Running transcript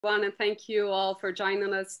And thank you all for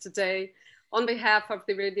joining us today. On behalf of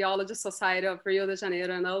the Radiology Society of Rio de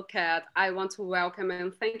Janeiro and OCAD, I want to welcome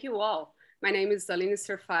and thank you all. My name is Aline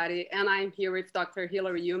Serfari, and I'm here with Dr.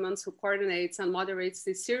 Hilary Humans, who coordinates and moderates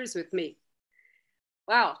this series with me.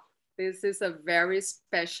 Wow, this is a very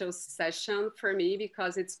special session for me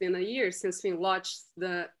because it's been a year since we launched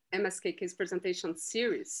the MSK case presentation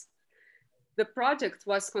series. The project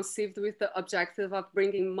was conceived with the objective of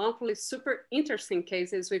bringing monthly super interesting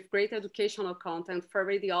cases with great educational content for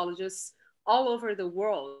radiologists all over the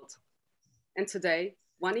world. And today,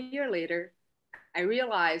 1 year later, I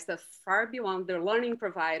realized that far beyond the learning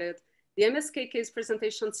provided, the MSK case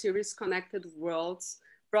presentation series connected worlds,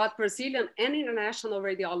 brought Brazilian and international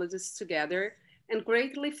radiologists together, and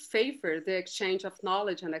greatly favored the exchange of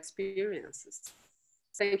knowledge and experiences.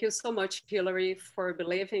 Thank you so much, Hilary, for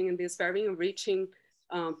believing in this very enriching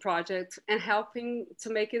project and helping to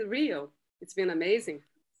make it real. It's been amazing.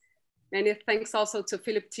 Many thanks also to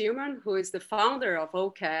Philip Tillman, who is the founder of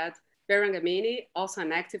OCAD, Berangamini, also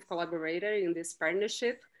an active collaborator in this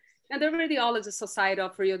partnership, and the Radiology Society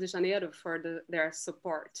of Rio de Janeiro for their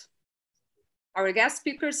support. Our guest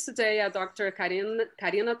speakers today are Dr.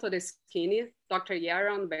 Karina Todeschini, Dr.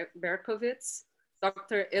 Yaron Berkowitz,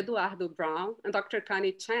 Dr. Eduardo Brown, and Dr.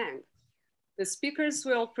 Connie Chang. The speakers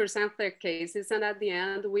will present their cases, and at the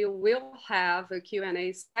end, we will have a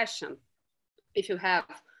Q&A session. If you have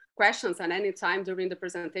questions at any time during the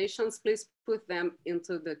presentations, please put them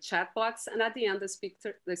into the chat box, and at the end,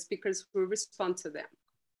 the speakers will respond to them.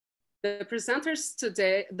 The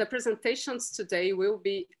presentations today will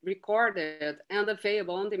be recorded and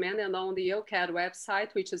available on demand and on the OCAD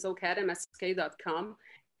website, which is ocadmsk.com,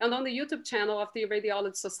 and on the YouTube channel of the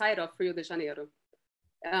Radiology Society of Rio de Janeiro.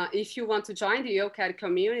 If you want to join the OCAD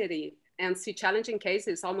community and see challenging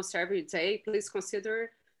cases almost every day, please consider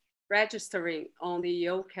registering on the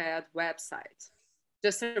OCAD website.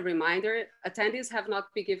 Just a reminder, attendees have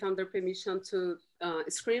not been given their permission to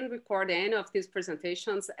screen record any of these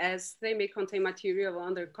presentations as they may contain material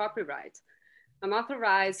under copyright.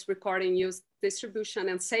 Unauthorized recording, use, distribution,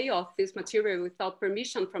 and sale of this material without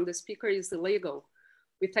permission from the speaker is illegal.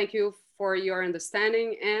 We thank you for your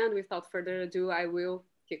understanding, and without further ado, I will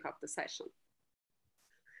kick off the session.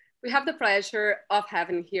 We have the pleasure of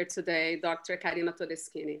having here today Dr. Karina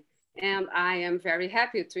Todeschini, and I am very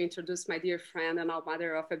happy to introduce my dear friend and our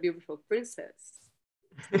mother of a beautiful princess.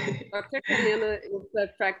 Dr. Karina is a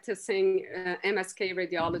practicing MSK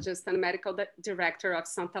radiologist and medical director of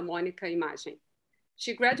Santa Monica Imaging.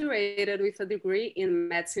 She graduated with a degree in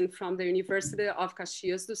medicine from the University of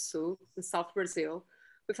Caxias do Sul in South Brazil,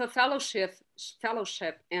 with a fellowship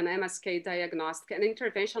in MSK Diagnostic and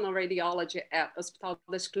Interventional Radiology at Hospital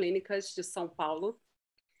das Clínicas de São Paulo,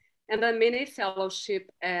 and a mini fellowship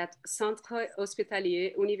at Centre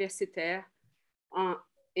Hospitalier Universitaire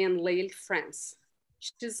in Lille, France.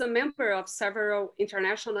 She's a member of several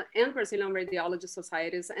international and Brazilian radiology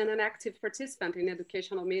societies and an active participant in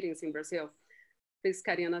educational meetings in Brazil. Please,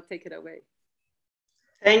 Karina, take it away.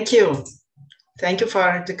 Thank you. Thank you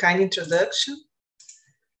for the kind introduction.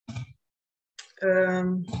 Let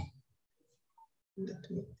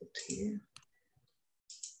me put here.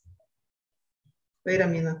 Wait a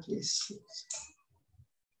minute, please.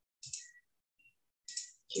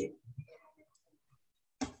 Okay.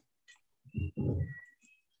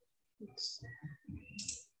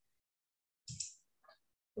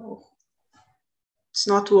 Oh, it's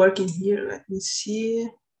not working here. Let me see.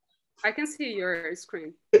 I can see your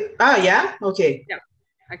screen. Ah, yeah? Okay. Yeah,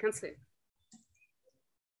 I can see.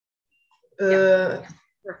 Yeah,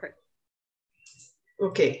 perfect.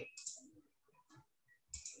 Okay.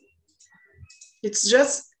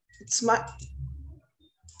 It's my,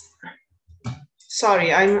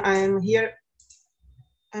 sorry, I'm here.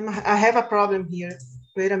 I have a problem here.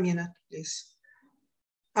 Wait a minute, please.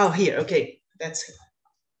 Oh, here, okay, that's it.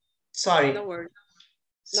 Sorry. No worries.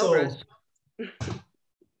 No rush.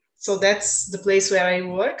 So that's the place where I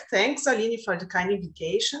work. Thanks, Aline, for the kind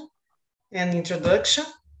invitation and introduction.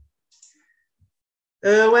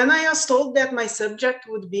 When I was told that my subject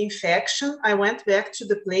would be infection, I went back to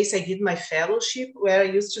the place I did my fellowship, where I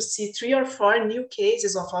used to see 3 or 4 new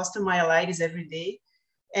cases of osteomyelitis every day,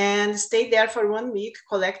 and stayed there for 1 week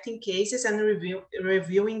collecting cases and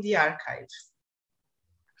reviewing the archive.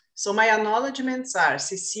 So my acknowledgements are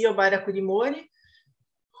Cecile Baracurimori,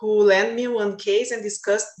 who lent me 1 case and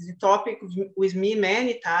discussed the topic with me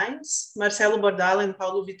many times, Marcelo Bordalo and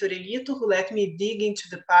Paulo Vitorelito, who let me dig into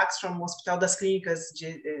the packs from Hospital das Clínicas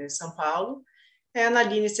de São Paulo, and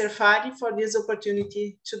Aline Serfari for this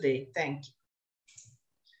opportunity today. Thank you.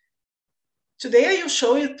 Today, I will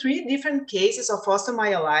show you 3 different cases of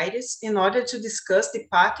osteomyelitis in order to discuss the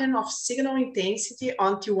pattern of signal intensity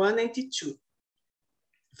on T1 and T2.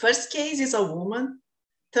 First case is a woman,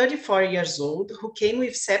 34 years old, who came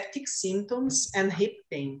with septic symptoms and hip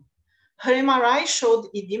pain. Her MRI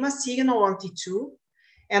showed edema signal on T2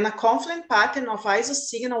 and a confluent pattern of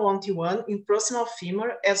isosignal on T1 in proximal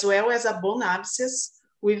femur, as well as a bone abscess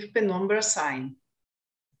with penumbra sign.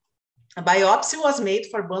 A biopsy was made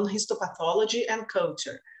for bone histopathology and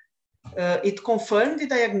culture. It confirmed the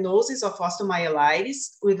diagnosis of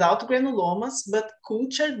osteomyelitis without granulomas, but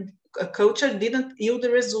culture didn't yield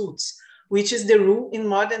the results, which is the rule in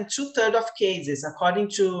more than 2/3 of cases, according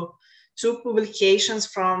to 2 publications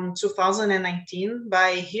from 2019 by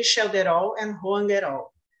Hirschfeld et al. And Hoang et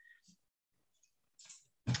al.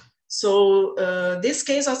 So this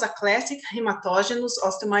case was a classic hematogenous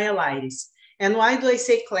osteomyelitis. And why do I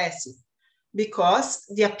say classic? Because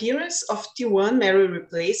the appearance of T1 marrow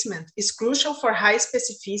replacement is crucial for high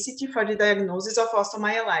specificity for the diagnosis of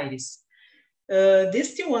osteomyelitis.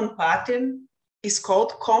 This T1 pattern is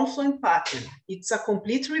called confluent pattern. It's a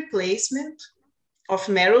complete replacement of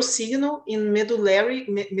marrow signal in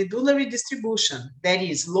medullary distribution, that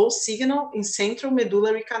is, low signal in central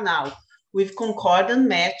medullary canal with concordant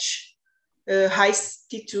match high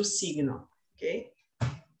T2 signal, okay?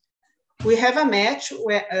 We have a match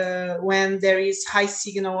when there is high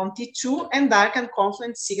signal on T2 and dark and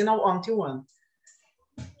confluent signal on T1.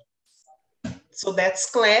 So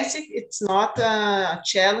that's classic. It's not a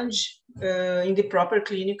challenge in the proper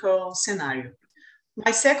clinical scenario.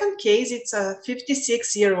 My second case, it's a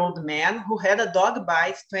 56-year-old man who had a dog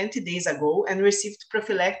bite 20 days ago and received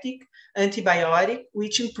prophylactic antibiotic,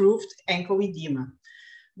 which improved ankle edema.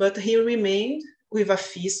 But he remained with a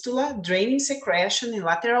fistula, draining secretion in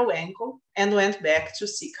lateral ankle, and went back to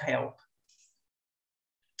seek help.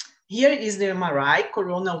 Here is the MRI,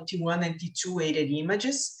 coronal T1 and T2 weighted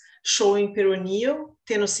images, showing peroneal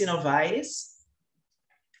tenosynovitis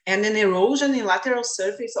and an erosion in lateral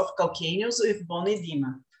surface of calcaneus with bone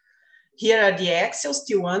edema. Here are the axials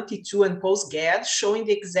T1, T2, and post-GAD, showing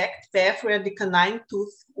the exact path where the canine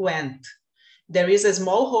tooth went. There is a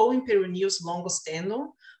small hole in peroneus longus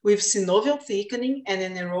tendon with synovial thickening and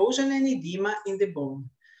an erosion and edema in the bone.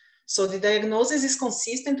 So the diagnosis is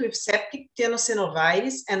consistent with septic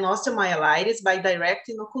tenosynovitis and osteomyelitis by direct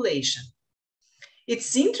inoculation.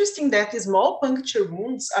 It's interesting that small puncture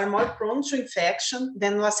wounds are more prone to infection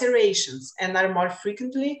than lacerations and are more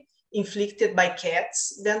frequently inflicted by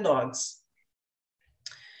cats than dogs.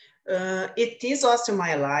 It is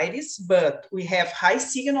osteomyelitis, but we have high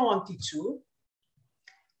signal on T2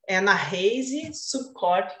 and a hazy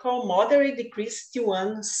subcortical moderate decreased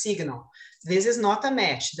T1 signal. This is not a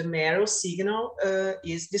match. The marrow signal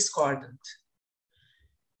is discordant.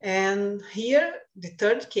 And here, the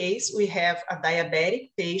third case, we have a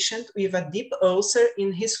diabetic patient with a deep ulcer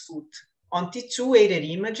in his foot. On T2 weighted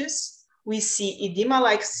images, we see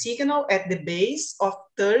edema-like signal at the base of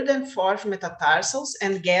 3rd and 4th metatarsals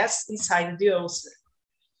and gas inside the ulcer.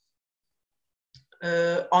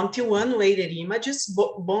 On T1 weighted images,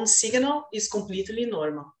 bone signal is completely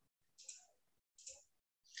normal.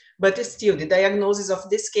 But still, the diagnosis of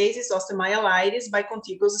this case is osteomyelitis by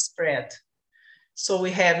contiguous spread. So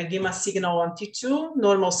we have edema signal on T2,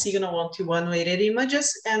 normal signal on T1 weighted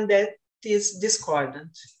images, and that is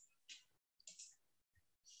discordant.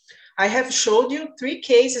 I have showed you 3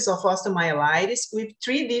 cases of osteomyelitis with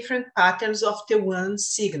 3 different patterns of T1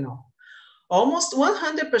 signal. Almost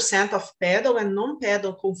 100% of pedal and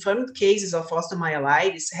non-pedal confirmed cases of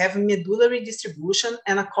osteomyelitis have medullary distribution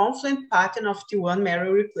and a confluent pattern of T1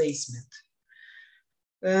 marrow replacement.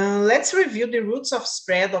 Let's review the routes of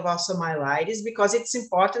spread of osteomyelitis because it's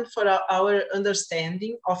important for our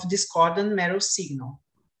understanding of discordant marrow signal.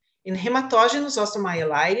 In hematogenous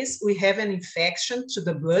osteomyelitis, we have an infection to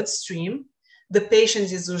the bloodstream. The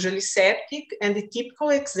patient is usually septic, and the typical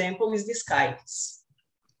example is discitis.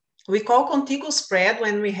 We call contiguous spread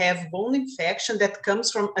when we have bone infection that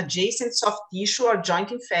comes from adjacent soft tissue or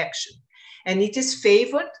joint infection, and it is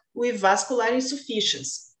favored with vascular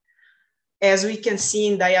insufficiency, as we can see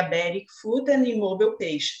in diabetic foot and immobile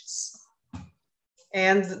patients.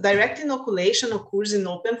 And direct inoculation occurs in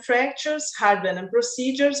open fractures, hard venom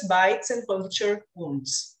procedures, bites, and puncture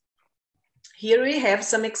wounds. Here we have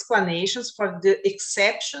some explanations for the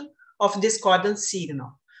exception of discordant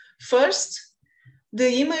signal. First, the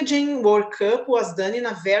imaging workup was done in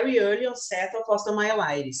a very early onset of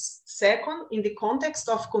osteomyelitis. Second, in the context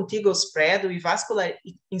of contiguous spread with vascular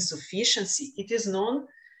insufficiency, it is known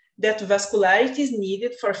that vascularity is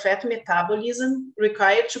needed for fat metabolism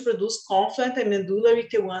required to produce confluent and medullary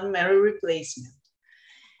T1 marrow replacement.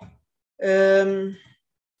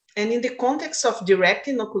 And in the context of direct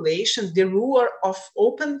inoculation, the rule of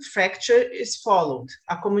open fracture is followed.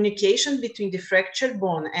 A communication between the fractured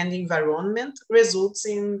bone and the environment results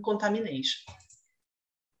in contamination.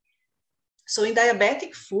 So in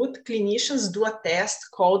diabetic foot, clinicians do a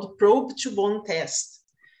test called probe to bone test.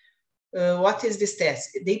 What is this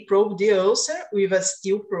test? They probe the ulcer with a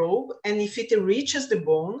steel probe, and if it reaches the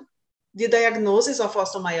bone, the diagnosis of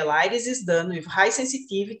osteomyelitis is done with high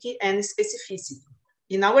sensitivity and specificity.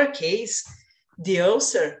 In our case, the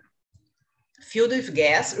ulcer filled with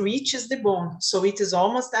gas reaches the bone, so it is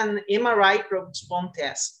almost an MRI probe to bone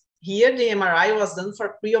test. Here, the MRI was done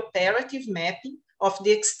for preoperative mapping of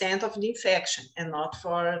the extent of the infection and not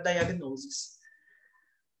for diagnosis.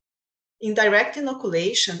 In direct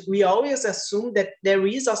inoculation, we always assume that there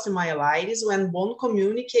is osteomyelitis when bone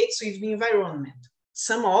communicates with the environment.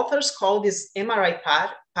 Some authors call this MRI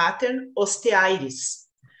pattern osteitis,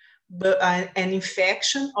 an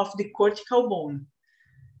infection of the cortical bone.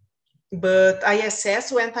 But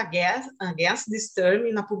ISS went against this term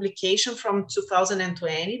in a publication from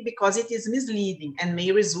 2020 because it is misleading and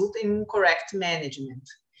may result in incorrect management.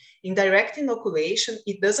 In direct inoculation,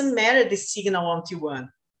 it doesn't matter the signal on T1,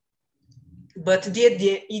 but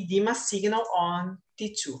the edema signal on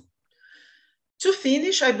T2. To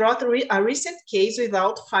finish, I brought a recent case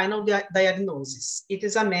without final diagnosis. It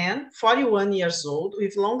is a man, 41 years old,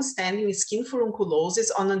 with long-standing skin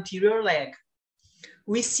furunculosis on anterior leg.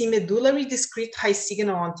 We see medullary discrete high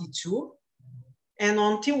signal on T2, and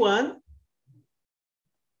on T1,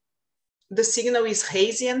 the signal is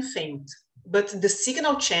hazy and faint, but the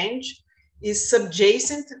signal change is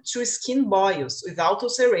subjacent to skin boils without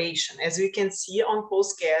ulceration, as we can see on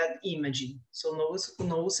post-CAD imaging. So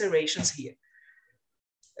no ulcerations here.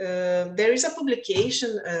 There is a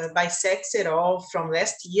publication by Sachs et al. From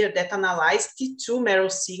last year that analyzed T2 marrow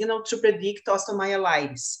signal to predict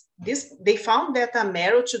osteomyelitis. They found that a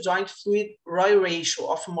marrow to joint fluid ROI ratio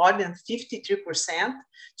of more than 53%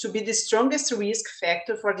 to be the strongest risk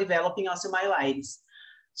factor for developing osteomyelitis.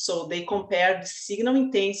 So they compared signal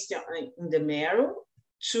intensity in the marrow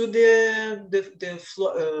to the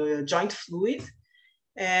joint fluid,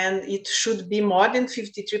 and it should be more than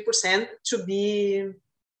 53% to be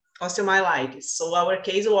osteomyelitis. So our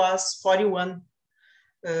case was 41%.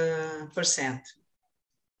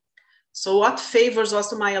 So what favors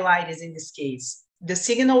osteomyelitis in this case? The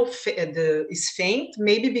signal is faint,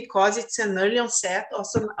 maybe because it's an early onset of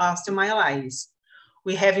osteomyelitis.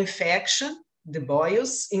 We have infection, the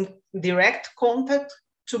boils, in direct contact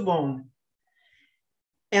to bone.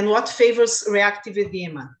 And what favors reactive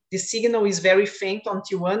edema? The signal is very faint on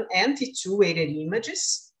T1 and T2 weighted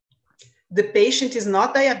images. The patient is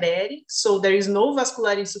not diabetic, so there is no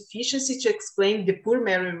vascular insufficiency to explain the poor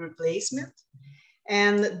marrow replacement.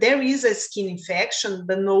 And there is a skin infection,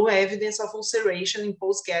 but no evidence of ulceration in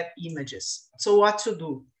post-CAD images. So what to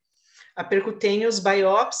do? A percutaneous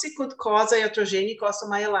biopsy could cause iatrogenic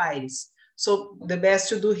osteomyelitis. So the best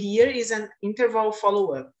to do here is an interval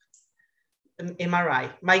follow-up,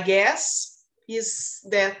 MRI. My guess is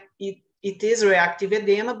that it is reactive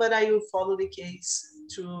edema, but I will follow the case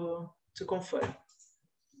to confirm.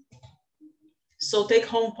 So take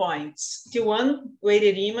home points. T1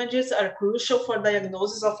 weighted images are crucial for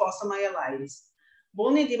diagnosis of osteomyelitis.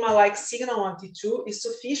 Bone edema-like signal on T2 is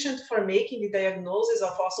sufficient for making the diagnosis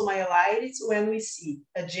of osteomyelitis when we see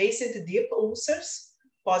adjacent deep ulcers,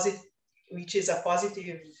 which is a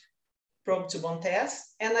positive probe to bone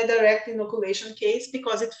test, and a direct inoculation case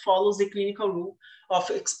because it follows the clinical rule of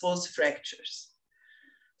exposed fractures.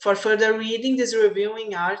 For further reading, this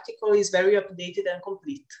reviewing article is very updated and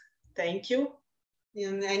complete. Thank you.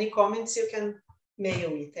 And any comments you can mail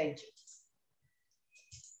me. Thank you.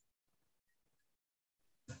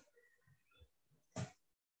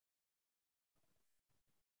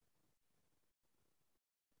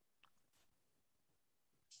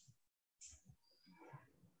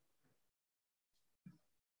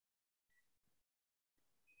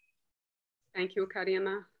 Thank you,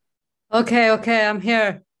 Karina. Okay, I'm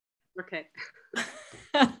here. Okay.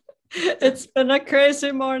 It's been a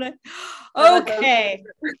crazy morning. Okay,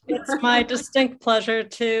 it's my distinct pleasure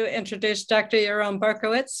to introduce Dr. Jeroen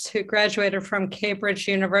Berkowitz, who graduated from Cambridge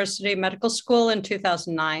University Medical School in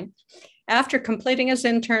 2009. After completing his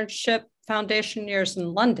internship foundation years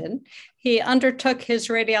in London, he undertook his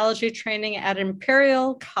radiology training at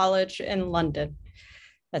Imperial College in London.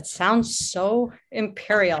 That sounds so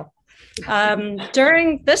imperial.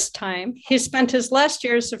 During this time, he spent his last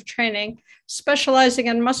years of training specializing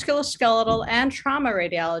in musculoskeletal and trauma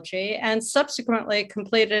radiology, and subsequently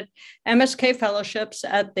completed MSK fellowships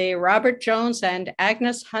at the Robert Jones and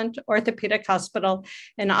Agnes Hunt Orthopedic Hospital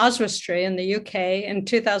in Oswestry in the UK in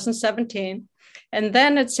 2017, and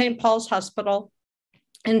then at St. Paul's Hospital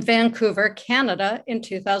in Vancouver, Canada in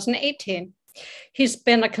 2018. He's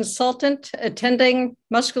been a consultant attending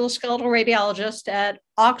musculoskeletal radiologist at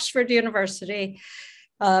Oxford University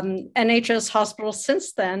NHS Hospital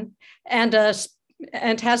since then, and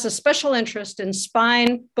has a special interest in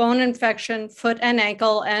spine, bone infection, foot and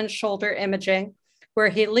ankle, and shoulder imaging, where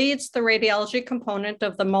he leads the radiology component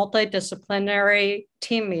of the multidisciplinary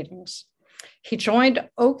team meetings. He joined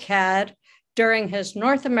OCAD during his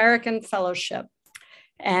North American fellowship,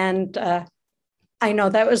 and I know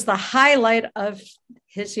that was the highlight of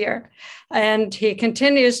his year. And he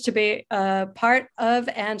continues to be a part of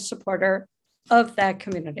and supporter of that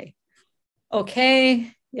community.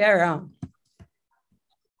 Okay, Yaron,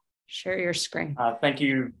 share your screen. Thank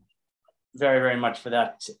you very, very much for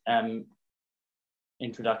that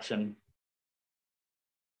introduction.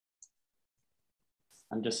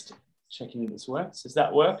 I'm just checking this works. Has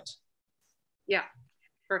that worked? Yeah,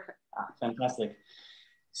 perfect. Fantastic.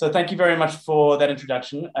 So thank you very much for that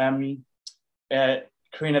introduction.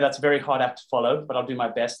 Karina, that's a very hard act to follow, but I'll do my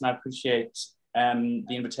best, and I appreciate the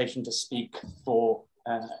invitation to speak to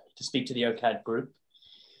the OCAD group.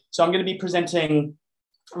 So I'm going to be presenting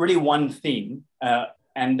really one theme,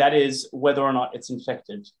 and that is whether or not it's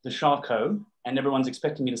infected, the Charcot, and everyone's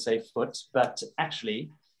expecting me to say foot, but actually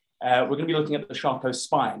we're going to be looking at the Charcot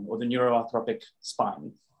spine, or the neuroarthropic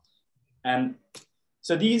spine.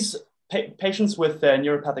 So these patients with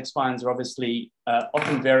neuropathic spines are obviously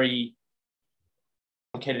often very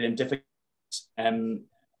complicated and difficult to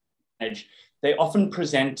manage. They often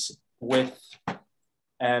present with,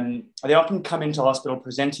 they often come into hospital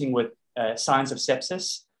presenting with signs of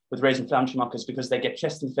sepsis, with raised inflammatory markers, because they get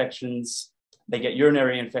chest infections, they get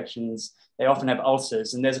urinary infections, they often have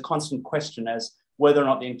ulcers, and there's a constant question as whether or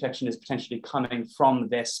not the infection is potentially coming from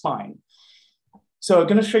their spine. So I'm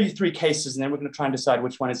going to show you 3 cases, and then we're going to try and decide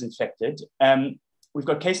which one is infected. We've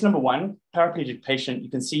got case number 1, paraplegic patient.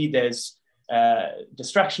 You can see there's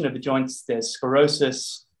distraction of the joints, there's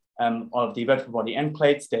sclerosis of the vertebral body end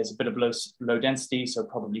plates, there's a bit of low density, so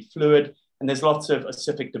probably fluid, and there's lots of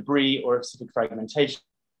ossific debris or ossific fragmentation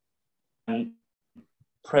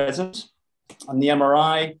present on the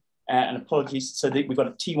MRI. And apologies, so we've got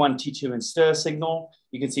a T1, T2, and stir signal.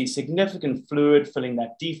 You can see significant fluid filling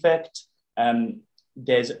that defect.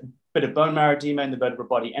 There's a bit of bone marrow edema in the vertebral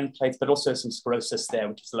body end plates, but also some sclerosis there,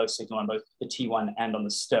 which is low signal on both the T1 and on the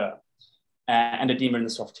stir, and edema in the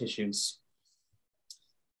soft tissues.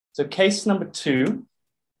 So case number 2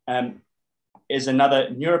 is another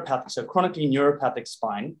neuropathic, so chronically neuropathic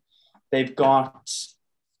spine. They've got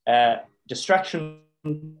distraction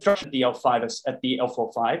at the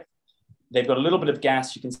L4-5. They've got a little bit of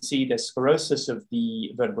gas. You can see there's sclerosis of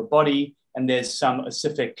the vertebral body, and there's some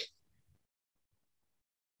ossific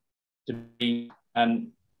debris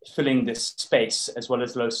filling this space, as well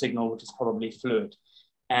as low signal, which is probably fluid.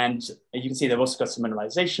 And you can see they've also got some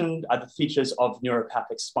mineralization, other features of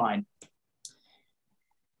neuropathic spine.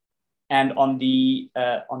 And on the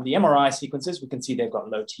MRI sequences, we can see they've got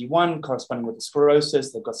low T1 corresponding with the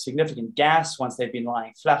sclerosis. They've got significant gas once they've been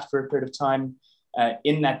lying flat for a period of time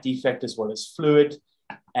in that defect, as well as fluid.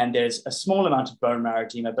 And there's a small amount of bone marrow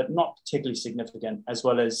edema, but not particularly significant, as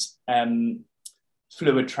well as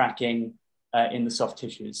fluid tracking in the soft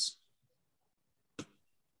tissues.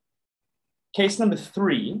 Case number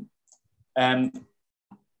 3,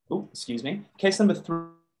 Case number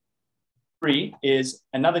 3 is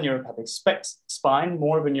another neuropathic spine,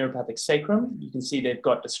 more of a neuropathic sacrum. You can see they've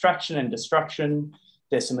got distraction and destruction.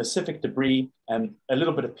 There's some ossific debris, a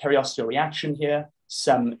little bit of periosteal reaction here,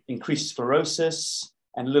 some increased sclerosis,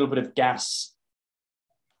 and a little bit of gas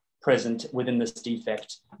present within this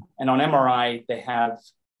defect. And on MRI, they have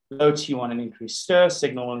low T1 and increased stir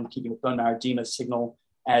signal, and keeping with bone marrow edema signal,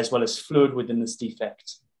 as well as fluid within this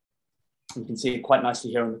defect. You can see it quite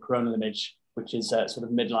nicely here on the coronal image, which is sort of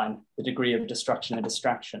midline, the degree of destruction and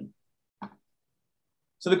distraction.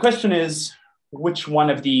 So the question is, which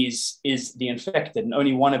one of these is the infected? And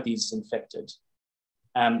only one of these is infected.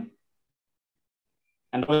 And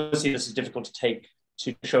obviously this is difficult to take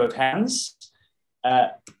to show of hands,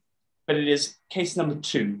 but it is case number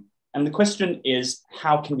 2. And the question is,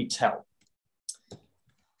 how can we tell?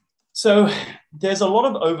 So there's a lot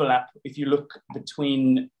of overlap if you look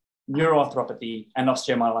between neuroarthropathy and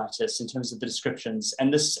osteomyelitis in terms of the descriptions,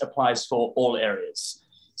 and this applies for all areas.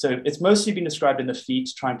 So it's mostly been described in the feet,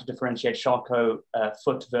 trying to differentiate Charcot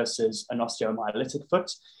foot versus an osteomyelitic foot,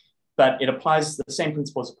 but it applies, the same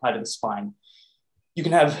principles apply to the spine. You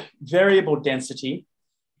can have variable density.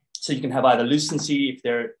 So you can have either lucency if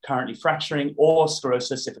they're currently fracturing, or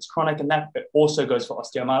sclerosis if it's chronic, and that also goes for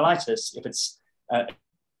osteomyelitis if it's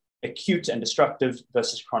acute and destructive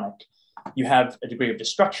versus chronic. You have a degree of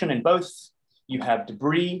destruction in both. You have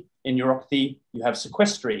debris in neuropathy. You have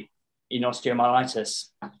sequestry in osteomyelitis.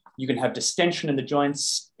 You can have distension in the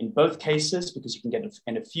joints in both cases because you can get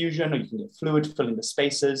an effusion or you can get fluid filling the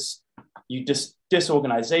spaces. You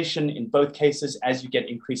disorganization in both cases as you get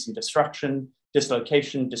increasing destruction,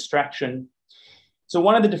 dislocation, distraction. So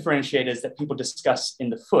one of the differentiators that people discuss in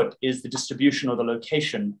the foot is the distribution or the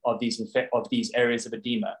location of these areas of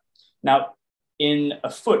edema. Now, in a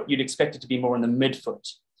foot, you'd expect it to be more in the midfoot.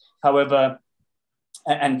 However,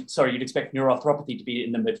 you'd expect neuroarthropathy to be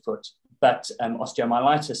in the midfoot, but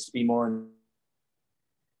osteomyelitis to be more in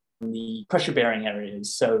the pressure-bearing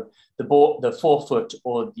areas, so the forefoot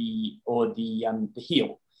or the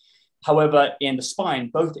heel. However, in the spine,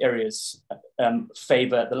 both areas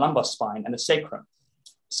favor the lumbar spine and the sacrum.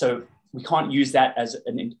 So we can't use that as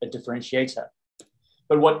a differentiator.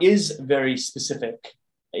 But what is very specific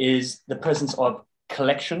is the presence of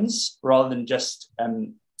collections rather than just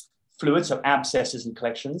fluids, so abscesses and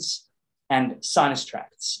collections, and sinus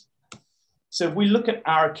tracts. So if we look at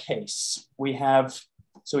our case, we've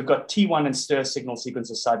got T1 and stir signal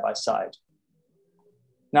sequences side by side.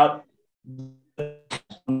 Now,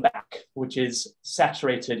 back, which is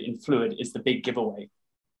saturated in fluid, is the big giveaway.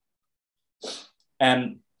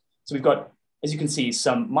 So we've got, as you can see,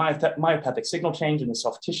 some myopathic signal change in the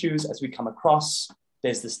soft tissues as we come across.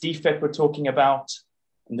 There's this defect we're talking about,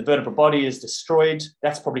 and the vertebral body is destroyed.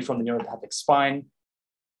 That's probably from the neuropathic spine.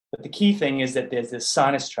 But the key thing is that there's this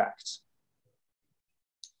sinus tract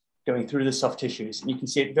going through the soft tissues. And you can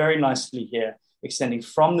see it very nicely here, extending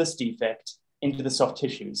from this defect into the soft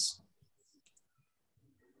tissues.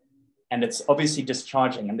 And it's obviously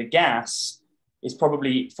discharging. And the gas is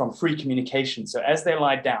probably from free communication. So as they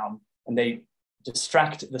lie down and they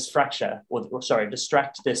distract this fracture,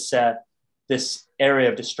 distract this, this area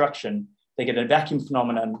of destruction, they get a vacuum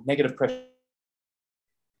phenomenon, negative pressure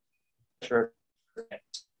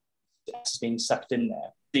being sucked in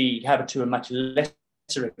there. You have it to a much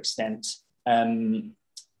lesser extent in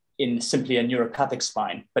simply a neuropathic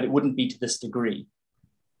spine, but it wouldn't be to this degree.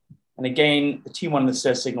 And again, the T1 and the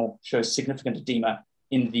SIR signal shows significant edema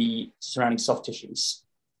in the surrounding soft tissues.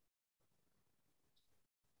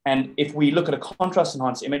 And if we look at a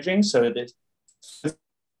contrast-enhanced imaging, so the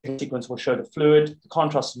sequence will show the fluid, the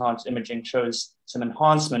contrast-enhanced imaging shows some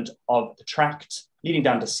enhancement of the tract leading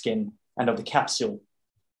down to skin and of the capsule.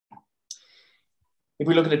 If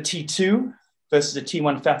we look at a T2 versus a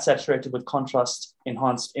T1 fat saturated with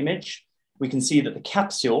contrast-enhanced image, we can see that the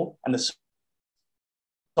capsule and the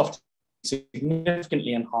soft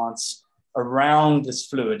significantly enhance around this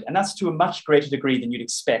fluid, and that's to a much greater degree than you'd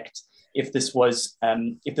expect if this was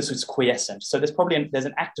quiescent. So there's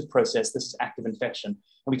an active process. This is active infection,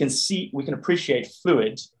 and we can appreciate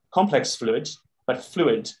fluid, complex fluid, but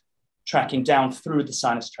fluid tracking down through the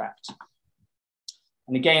sinus tract.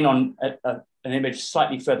 And again, on an image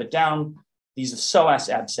slightly further down, these are psoas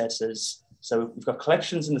abscesses. So we've got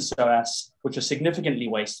collections in the psoas, which are significantly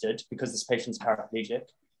wasted because this patient's paraplegic,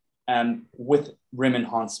 with rim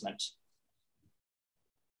enhancement.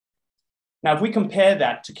 Now, if we compare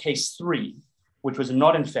that to case 3, which was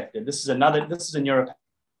not infected, this is a neuropathic.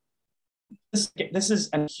 This is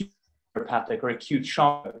an acute neuropathic or acute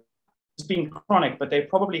Charcot. It's been chronic, but they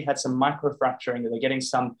probably had some microfracturing, or they're getting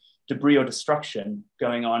some debris or destruction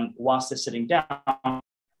going on whilst they're sitting down,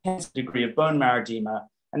 hence a degree of bone marrow edema,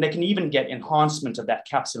 and they can even get enhancement of that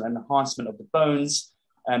capsule and enhancement of the bones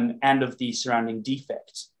and of the surrounding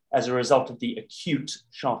defect as a result of the acute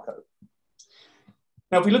Charcot.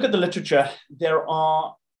 Now, if we look at the literature, there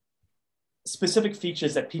are specific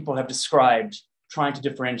features that people have described trying to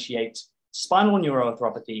differentiate spinal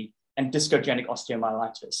neuroarthropathy and discogenic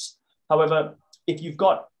osteomyelitis. However, if you've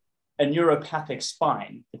got a neuropathic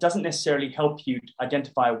spine, it doesn't necessarily help you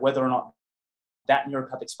identify whether or not that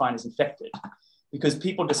neuropathic spine is infected, because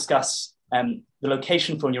people discuss the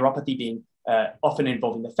location for neuropathy being often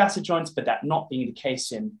involving the facet joints, but that not being the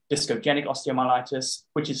case in discogenic osteomyelitis,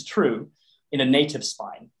 which is true in a native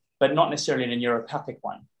spine, but not necessarily in a neuropathic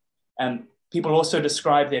one. People also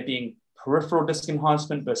describe there being peripheral disc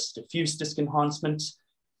enhancement versus diffuse disc enhancement.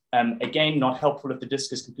 Again, not helpful if the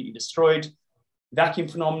disc is completely destroyed. Vacuum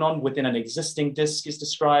phenomenon within an existing disc is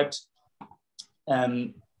described.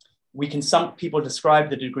 Some people describe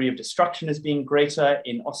the degree of destruction as being greater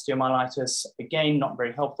in osteomyelitis. Again, not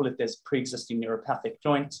very helpful if there's pre-existing neuropathic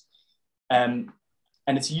joint. And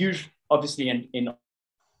it's usually, obviously in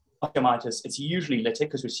osteomyelitis, it's usually lytic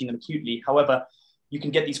because we've seen them acutely. However, you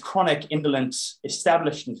can get these chronic, indolent,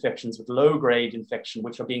 established infections with low-grade infection,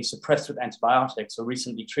 which are being suppressed with antibiotics or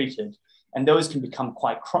recently treated. And those can become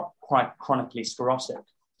quite chronically sclerotic.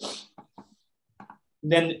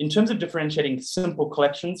 Then in terms of differentiating simple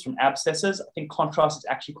collections from abscesses, I think contrast is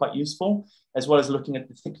actually quite useful, as well as looking at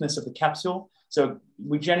the thickness of the capsule. So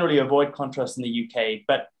we generally avoid contrast in the UK,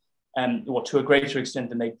 but or to a greater extent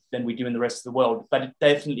than we do in the rest of the world, but it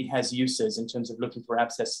definitely has uses in terms of looking for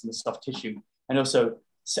abscesses in the soft tissue, and also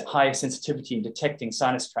higher sensitivity in detecting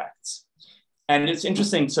sinus tracts. And it's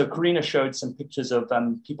interesting, so Karina showed some pictures of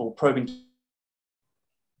people probing.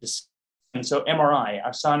 And so MRI,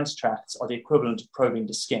 our sinus tracts are the equivalent of probing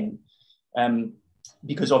the skin,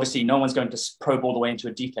 because obviously no one's going to probe all the way into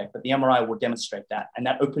a defect, but the MRI will demonstrate that. And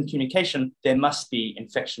that open communication, there must be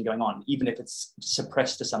infection going on, even if it's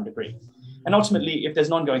suppressed to some degree. And ultimately, if there's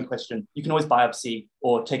an ongoing question, you can always biopsy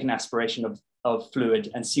or take an aspiration of fluid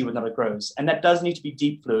and see whether it grows. And that does need to be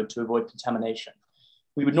deep fluid to avoid contamination.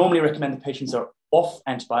 We would normally recommend the patients are off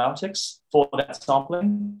antibiotics for that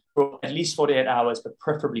sampling for at least 48 hours, but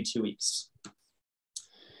preferably 2 weeks.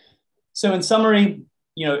 So in summary,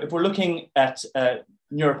 if we're looking at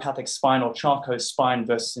neuropathic spine or Charcot spine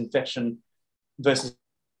versus infection versus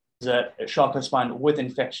Charcot spine with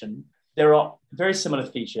infection, there are very similar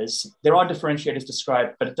features. There are differentiators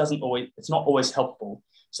described, but it's not always helpful.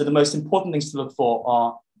 So the most important things to look for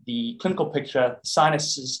are the clinical picture,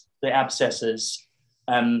 sinuses, the abscesses,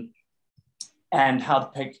 and how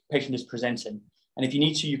the patient is presenting. And if you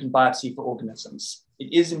need to, you can biopsy for organisms.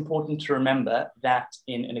 It is important to remember that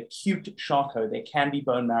in an acute Charcot, there can be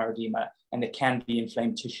bone marrow edema and there can be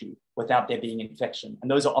inflamed tissue without there being infection. And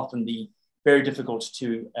those are often very difficult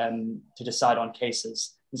to decide on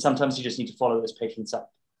cases. And sometimes you just need to follow those patients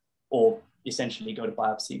up or essentially go to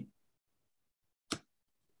biopsy.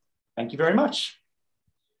 Thank you very much.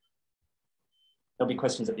 There'll be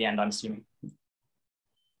questions at the end, I'm assuming.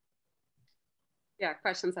 Yeah,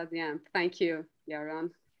 questions at the end. Thank you,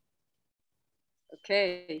 Yaron.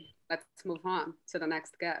 Okay, let's move on to the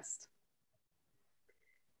next guest.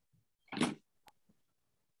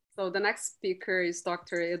 So the next speaker is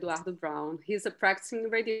Dr. Eduardo Brown. He's a practicing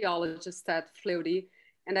radiologist at Fleury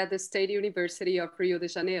and at the State University of Rio de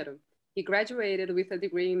Janeiro. He graduated with a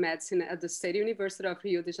degree in medicine at the State University of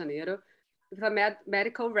Rio de Janeiro with a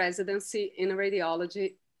medical residency in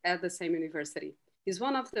radiology at the same university. He's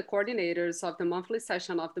one of the coordinators of the monthly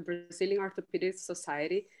session of the Brazilian Orthopedic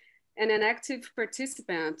Society and an active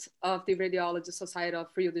participant of the Radiology Society of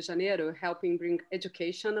Rio de Janeiro, helping bring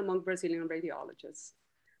education among Brazilian radiologists.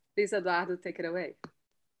 Please, Eduardo, take it away.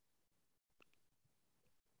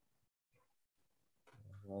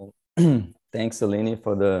 Well, thanks, Aline,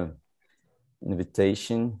 for the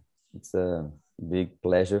invitation. It's a big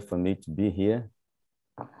pleasure for me to be here.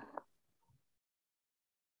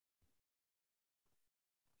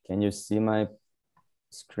 Can you see my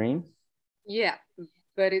screen? Yeah,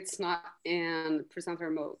 but it's not in presenter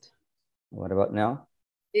mode. What about now?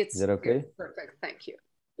 Is that okay? Perfect, thank you.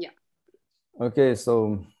 Yeah. Okay,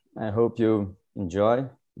 so I hope you enjoy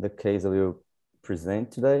the case I will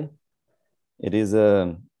present today. It is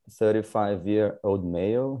a 35-year-old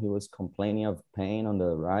male. He was complaining of pain on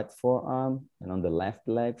the right forearm and on the left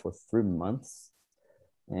leg for 3 months,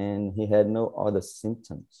 and he had no other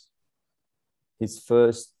symptoms. His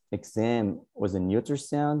first exam was a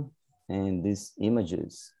ultrasound, and these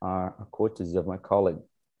images are a courtesy of my colleague,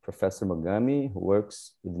 Professor Mogami, who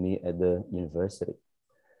works with me at the university.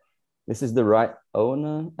 This is the right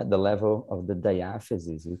ulna at the level of the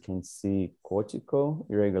diaphysis. We can see cortical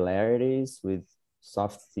irregularities with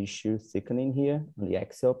soft tissue thickening here on the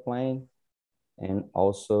axial plane and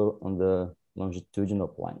also on the longitudinal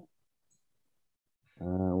plane.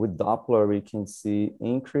 With Doppler, we can see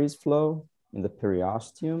increased flow in the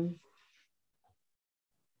periosteum.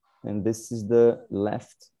 And this is the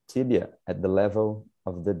left tibia at the level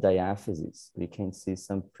of the diaphysis. We can see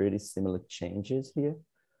some pretty similar changes here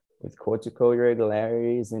with cortical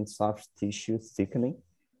irregularities and soft tissue thickening.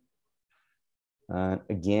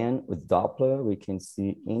 Again, with Doppler, we can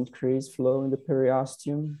see increased flow in the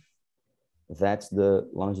periosteum. That's the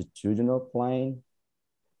longitudinal plane.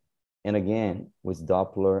 And again, with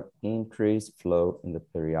Doppler, increased flow in the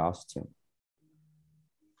periosteum.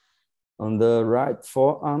 On the right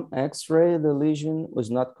forearm X-ray, the lesion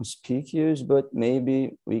was not conspicuous, but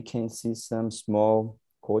maybe we can see some small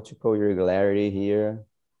cortical irregularity here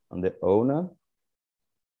on the ulna.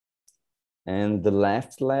 And the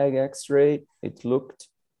left leg x-ray, it looked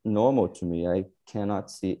normal to me. I cannot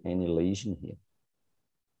see any lesion here.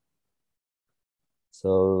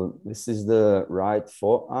 So this is the right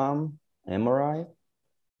forearm MRI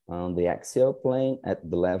on the axial plane at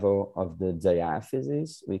the level of the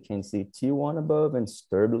diaphysis. We can see T1 above and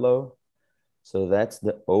stir below. So that's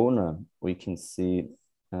the ulna. We can see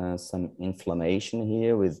some inflammation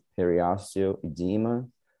here with periosteal edema,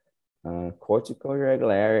 cortical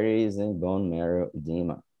irregularities, and bone marrow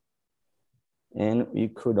edema. And we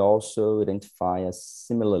could also identify a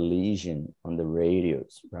similar lesion on the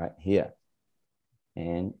radius right here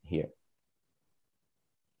and here.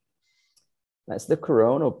 That's the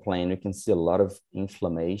coronal plane. You can see a lot of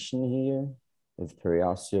inflammation here with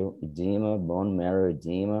periosteal edema, bone marrow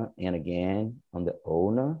edema, and again on the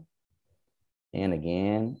ulna, and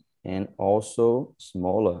again, and also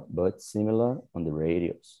smaller but similar on the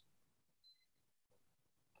radius.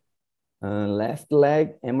 Left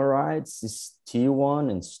leg MRI, it's T1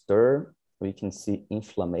 and stir. We can see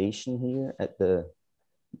inflammation here at the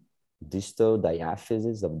distal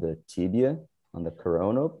diaphysis of the tibia on the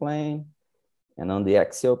coronal plane. And on the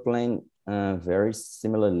axial plane, very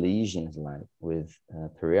similar lesions like with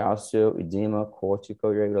periosteal edema,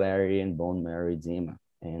 cortical irregularity, and bone marrow edema.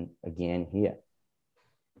 And again here.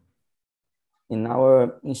 In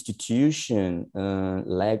our institution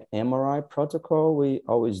leg MRI protocol, we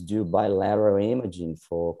always do bilateral imaging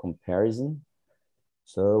for comparison.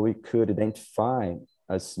 So we could identify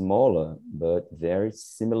a smaller but very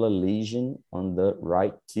similar lesion on the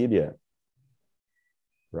right tibia,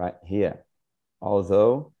 right here,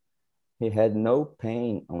 although he had no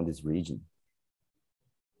pain on this region.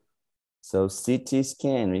 So CT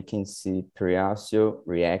scan, we can see periosteal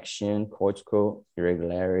reaction, cortical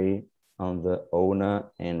irregularity on the ulna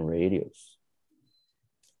and radius.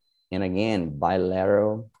 And again,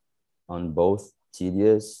 bilateral on both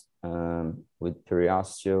tibias with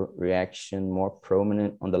periosteal reaction more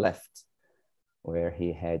prominent on the left where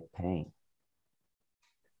he had pain.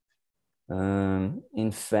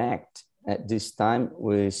 In fact, at this time,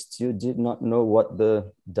 we still did not know what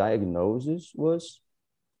the diagnosis was.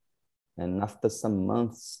 And after some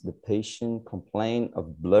months, the patient complained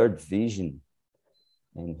of blurred vision.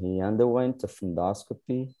 And he underwent a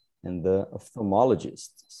fundoscopy, and the ophthalmologist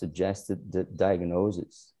suggested the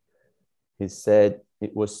diagnosis. He said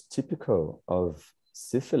it was typical of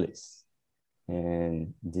syphilis,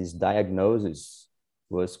 and this diagnosis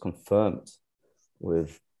was confirmed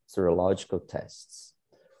with serological tests.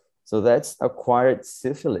 So that's acquired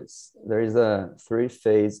syphilis. There is a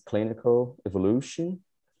three-phase clinical evolution.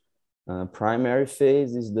 Primary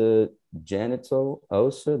phase is the genital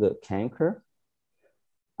ulcer, the canker.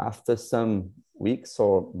 After some weeks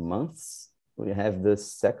or months, we have the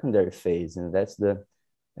secondary phase, and that's the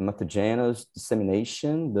hematogenous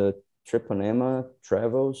dissemination. The treponema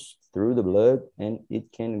travels through the blood and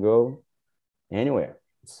it can go anywhere.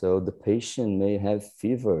 So the patient may have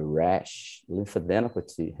fever, rash,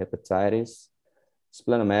 lymphadenopathy, hepatitis,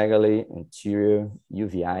 splenomegaly, anterior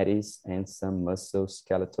uveitis, and some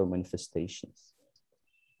musculoskeletal manifestations.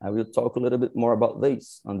 I will talk a little bit more about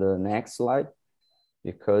this on the next slide,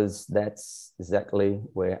 because that's exactly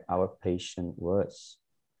where our patient was.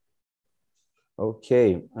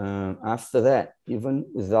 Okay, after that, even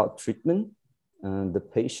without treatment, the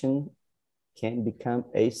patient can become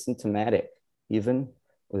asymptomatic, even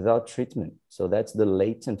without treatment. So that's the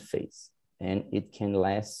latent phase, and it can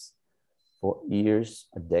last for years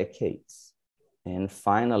or decades. And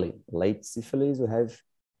finally, late syphilis, we have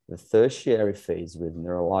the tertiary phase with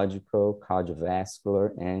neurological,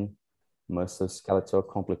 cardiovascular, and musculoskeletal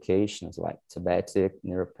complications like diabetic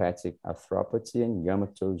neuropathic arthropathy and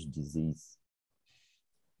Yamato's disease.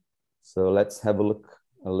 So let's have a look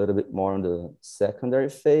a little bit more on the secondary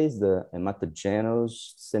phase, the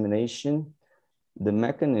hematogenous dissemination. The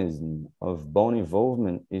mechanism of bone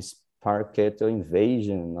involvement is paraketal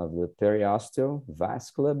invasion of the periosteal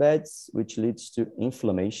vascular beds, which leads to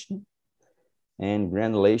inflammation and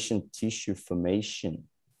granulation tissue formation.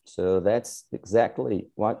 So that's exactly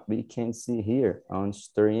what we can see here on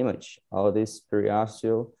stir image, all this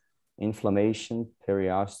periosteal inflammation,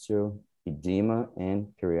 periosteal edema, and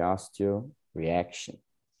periosteal reaction.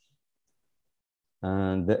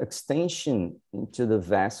 The extension into the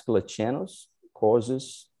vascular channels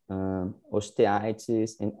causes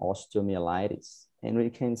osteitis and osteomyelitis. And we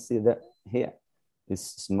can see that here, this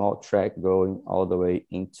small tract going all the way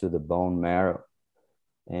into the bone marrow.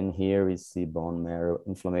 And here we see bone marrow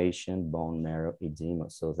inflammation, bone marrow edema.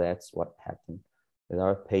 So that's what happened with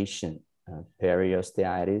our patient,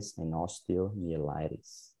 periosteitis and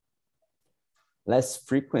osteomyelitis. Less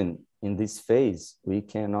frequent in this phase, we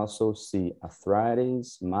can also see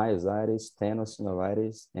arthritis, myositis,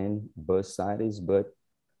 tenosynovitis, and bursitis, but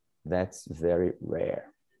that's very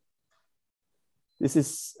rare. This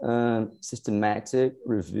is a systematic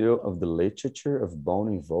review of the literature of bone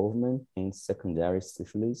involvement in secondary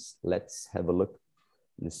syphilis. Let's have a look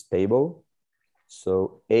in this table.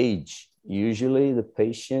 So age, usually the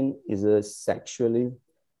patient is a sexually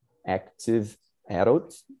active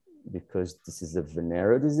adult because this is a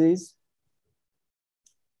venereal disease.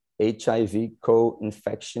 HIV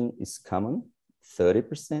co-infection is common,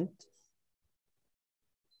 30%.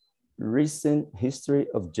 Recent history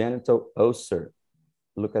of genital ulcer,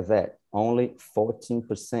 look at that, only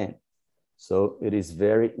 14%. So it is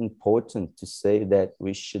very important to say that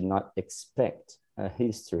we should not expect a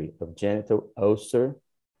history of genital ulcer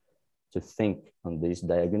to think on this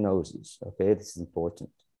diagnosis, okay? This is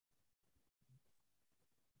important.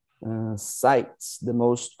 Sites, the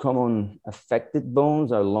most common affected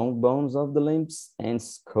bones are long bones of the limbs and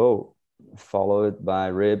skull, followed by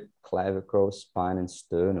rib, clavicle, spine, and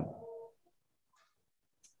sternum.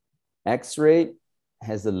 X-ray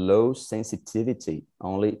has a low sensitivity,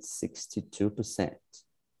 only 62%.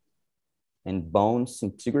 And bone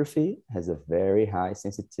scintigraphy has a very high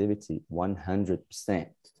sensitivity, 100%.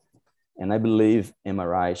 And I believe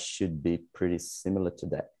MRI should be pretty similar to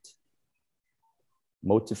that.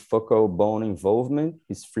 Multifocal bone involvement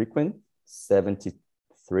is frequent, 73%.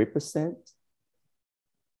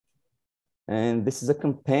 And this is a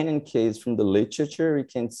companion case from the literature. You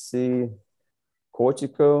can see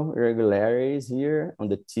cortical irregularities here on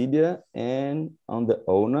the tibia and on the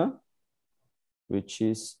ulna, which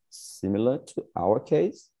is similar to our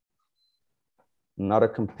case. Another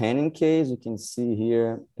companion case, you can see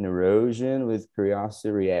here an erosion with curiosity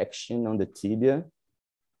reaction on the tibia,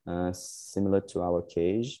 similar to our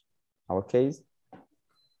case.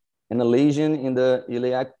 And a lesion in the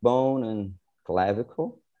iliac bone and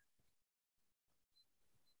clavicle.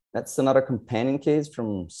 That's another companion case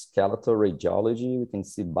from skeletal radiology. We can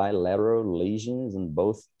see bilateral lesions in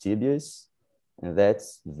both tibias, and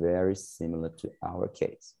that's very similar to our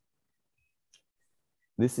case.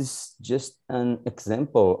 This is just an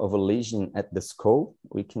example of a lesion at the skull.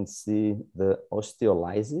 We can see the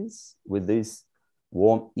osteolysis with this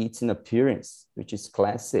worm-eaten appearance, which is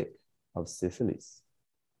classic of syphilis.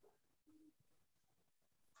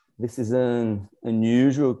 This is an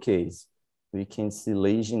unusual case. We can see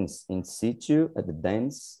lesions in situ at the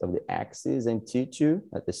dens of the axis and T2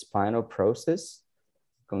 at the spinal process,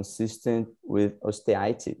 consistent with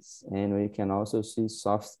osteitis. And we can also see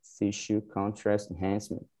soft tissue contrast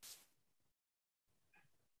enhancement.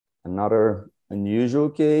 Another unusual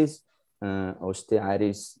case,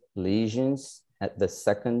 osteitis lesions at the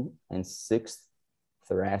 2nd and 6th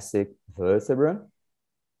thoracic vertebra.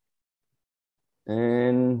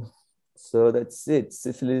 And so that's it.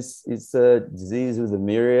 Syphilis is a disease with a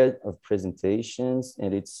myriad of presentations,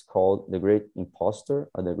 and it's called the great imposter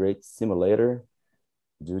or the great simulator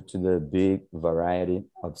due to the big variety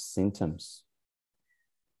of symptoms.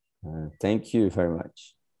 Thank you very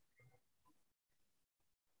much.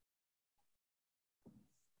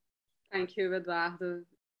 Thank you, Eduardo.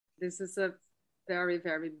 This is a very,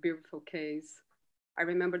 very beautiful case. I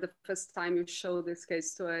remember the first time you showed this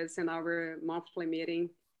case to us in our monthly meeting,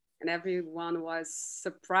 and everyone was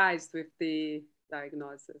surprised with the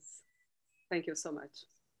diagnosis. Thank you so much.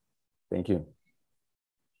 Thank you.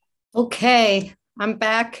 Okay, I'm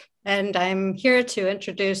back, and I'm here to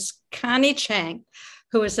introduce Connie Chang,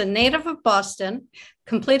 who is a native of Boston,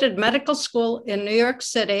 completed medical school in New York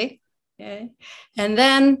City, okay, and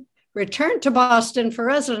then returned to Boston for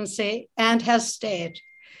residency and has stayed.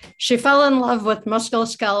 She fell in love with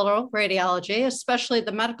musculoskeletal radiology, especially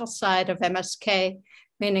the medical side of MSK,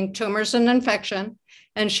 meaning tumors and infection,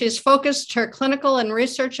 and she's focused her clinical and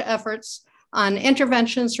research efforts on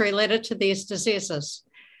interventions related to these diseases.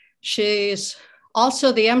 She's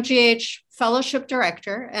also the MGH Fellowship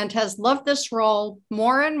Director and has loved this role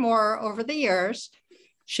more and more over the years.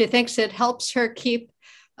 She thinks it helps her keep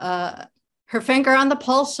her finger on the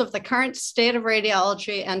pulse of the current state of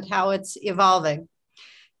radiology and how it's evolving.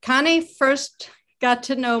 Connie first got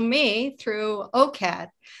to know me through OCAD,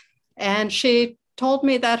 and she told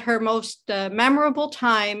me that her most memorable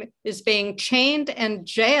time is being chained and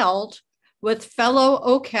jailed with fellow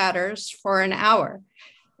OCADers for an hour.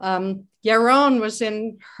 Yaron was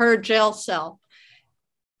in her jail cell.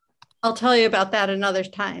 I'll tell you about that another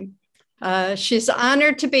time. She's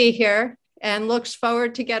honored to be here and looks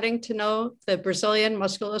forward to getting to know the Brazilian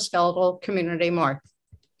musculoskeletal community more.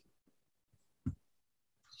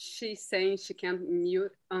 she's saying she can't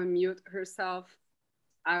unmute herself,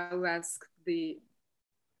 I will ask the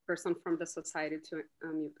person from the society to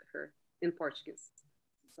unmute her in Portuguese.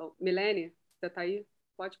 So, Milene, você tá aí?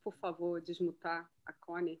 Pode, por favor, desmutar a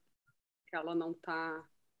Connie, que ela não está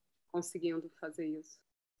conseguindo fazer isso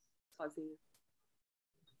sozinha.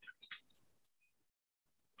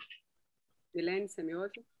 Milene, você me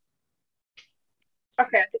ouve?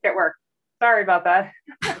 Okay, I think it worked. Sorry about that.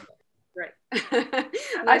 Great.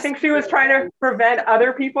 I think she was trying to prevent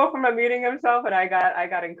other people from unmuting himself, and I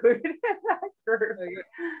got included in that group.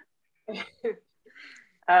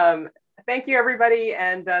 Thank you, everybody,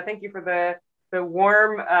 and thank you for the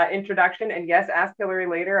warm introduction. And yes, ask Hillary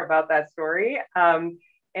later about that story.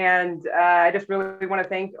 I just really want to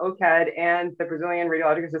thank OCAD and the Brazilian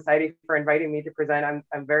Radiological Society for inviting me to present.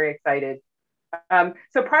 I'm very excited.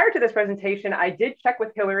 So prior to this presentation, I did check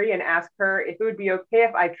with Hillary and ask her if it would be okay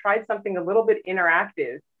if I tried something a little bit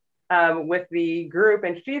interactive with the group,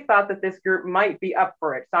 and she thought that this group might be up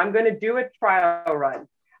for it. So I'm going to do a trial run.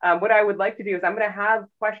 What I would like to do is I'm going to have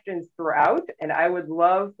questions throughout, and I would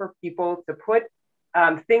love for people to put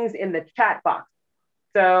things in the chat box.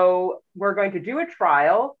 So we're going to do a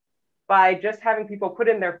trial by just having people put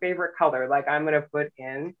in their favorite color, like I'm going to put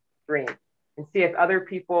in green. And see if other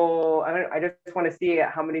people, I just want to see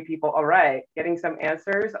how many people, all right, getting some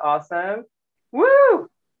answers, awesome. Woo!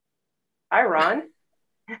 Hi, Ron.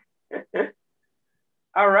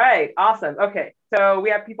 All right, awesome. Okay, so we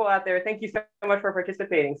have people out there. Thank you so much for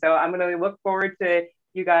participating. So I'm going to look forward to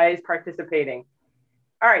you guys participating.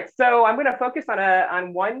 All right, so I'm going to focus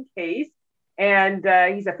on one case, and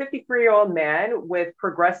he's a 53-year-old man with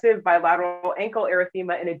progressive bilateral ankle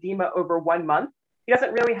erythema and edema over 1 month. He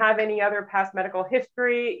doesn't really have any other past medical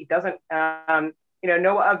history. He doesn't,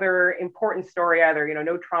 no other important story either,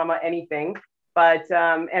 no trauma, anything. But,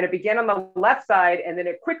 and it began on the left side, and then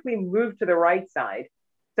it quickly moved to the right side.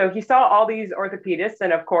 So he saw all these orthopedists,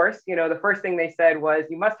 and of course, the first thing they said was,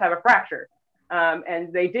 you must have a fracture.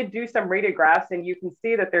 And they did do some radiographs, and you can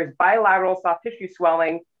see that there's bilateral soft tissue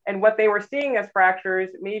swelling. And what they were seeing as fractures,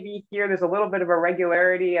 maybe here there's a little bit of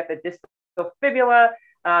irregularity at the distal fibula,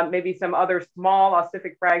 maybe some other small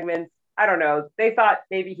ossific fragments. I don't know. They thought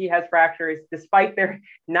maybe he has fractures despite there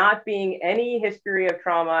not being any history of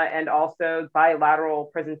trauma and also bilateral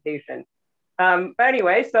presentation. But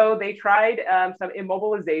anyway, so they tried some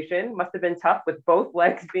immobilization. Must have been tough with both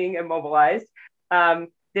legs being immobilized.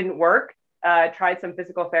 Didn't work. Tried some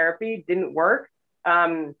physical therapy. Didn't work.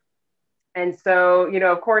 And so,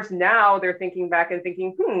 of course, now they're thinking back and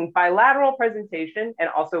thinking, bilateral presentation. And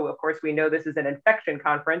also, of course, we know this is an infection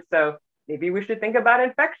conference, so maybe we should think about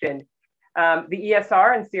infection. The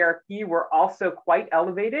ESR and CRP were also quite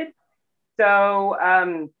elevated. So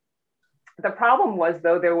the problem was,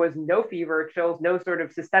 though, there was no fever, chills, no sort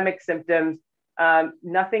of systemic symptoms,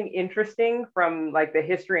 nothing interesting from like the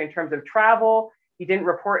history in terms of travel. He didn't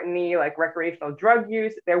report any like recreational drug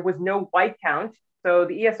use. There was no white count. So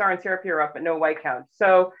the ESR and CRP are up, but no white count.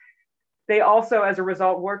 So they also, as a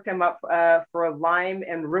result, worked him up for Lyme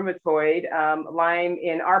and rheumatoid. Lyme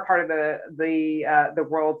in our part of the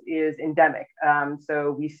world is endemic.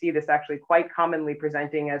 So we see this actually quite commonly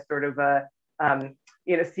presenting as sort of a,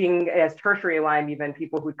 seeing as tertiary Lyme, even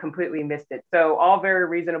people who completely missed it. So all very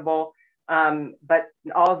reasonable, but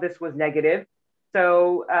all of this was negative.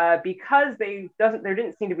 So because there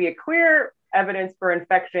didn't seem to be a clear evidence for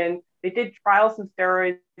infection, they did trial some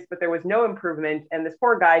steroids, but there was no improvement. And this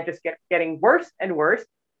poor guy just kept getting worse and worse.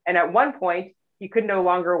 And at one point, he could no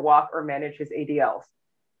longer walk or manage his ADLs.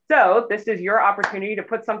 So this is your opportunity to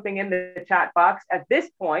put something in the chat box. At this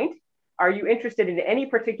point, are you interested in any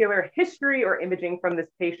particular history or imaging from this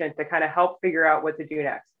patient to kind of help figure out what to do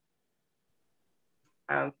next?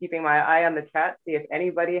 I'm keeping my eye on the chat, see if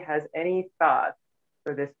anybody has any thoughts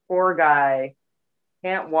for this poor guy.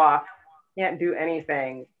 Can't walk, can't do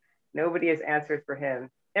anything. Nobody has answers for him.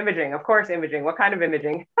 Imaging, of course, imaging. What kind of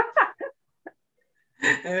imaging?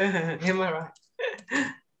 MRI.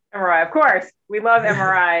 MRI, of course. We love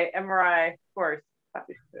MRI. MRI, of course.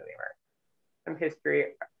 Some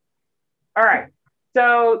history. All right.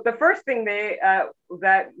 So the first thing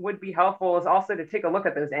that would be helpful is also to take a look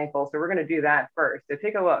at those ankles. So we're going to do that first. So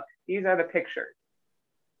take a look. These are the pictures.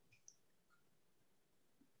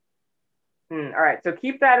 All right, so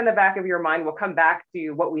keep that in the back of your mind. We'll come back to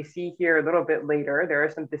what we see here a little bit later. There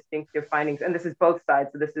are some distinctive findings, and this is both sides.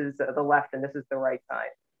 So this is the left and this is the right side.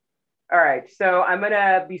 All right, so I'm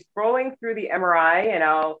gonna be scrolling through the MRI,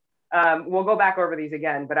 and we'll go back over these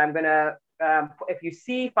again, but I'm gonna, if you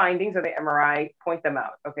see findings of the MRI, point them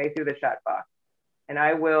out, okay, through the chat box. And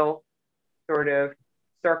I will sort of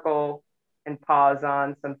circle and pause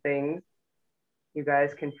on some things. You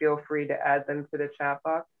guys can feel free to add them to the chat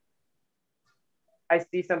box. I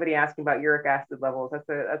see somebody asking about uric acid levels. That's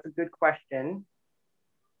a good question.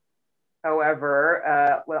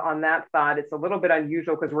 However, well, on that thought, it's a little bit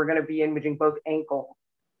unusual because we're going to be imaging both ankles.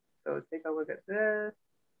 So take a look at this.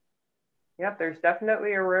 Yep, there's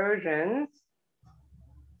definitely erosions.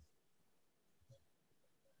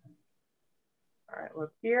 All right,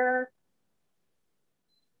 look here.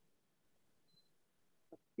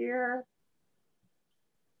 Look here.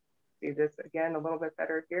 See this again a little bit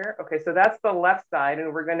better here. Okay, so that's the left side,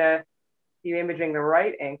 and we're gonna be imaging the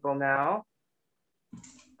right ankle now.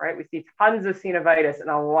 Right, we see tons of synovitis and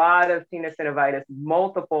a lot of tenosynovitis,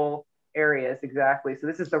 multiple areas exactly. So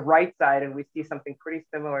this is the right side, and we see something pretty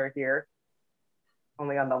similar here,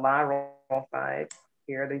 only on the lateral side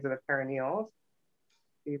here. These are the perineals.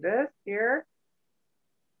 See this here?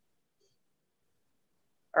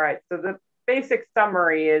 All right, so the basic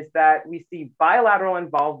summary is that we see bilateral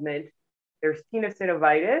involvement. There's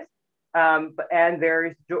tenosynovitis, and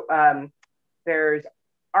there's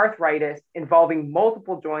arthritis involving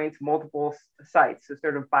multiple joints, multiple sites, so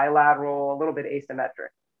sort of bilateral, a little bit asymmetric.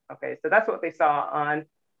 Okay, so that's what they saw on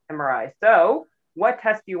MRI. So what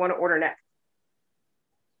test do you want to order next?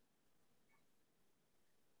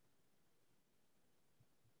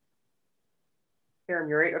 Serum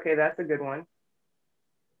urate, okay, that's a good one.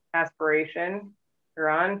 Aspiration, you're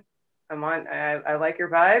on. I'm on, I like your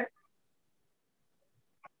vibe.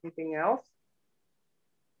 Anything else?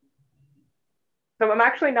 So I'm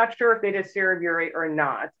actually not sure if they did serum urate or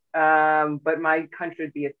not, but my hunch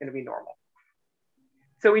would be it's going to be normal.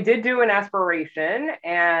 So we did do an aspiration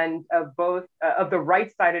and of both of the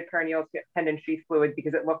right-sided perineal tendon sheath fluid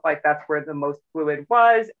because it looked like that's where the most fluid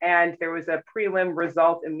was, and there was a prelim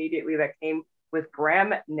result immediately that came with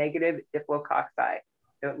gram-negative diplococci.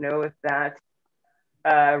 Don't know if that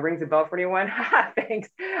rings a bell for anyone. Thanks.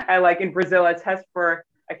 I like in Brazil a test for,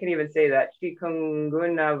 I can't even say that,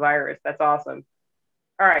 chikungunya virus. That's awesome.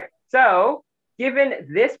 All right, so given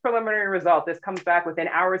this preliminary result, this comes back within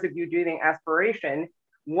hours of you doing aspiration,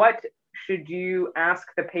 what should you ask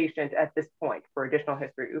the patient at this point for additional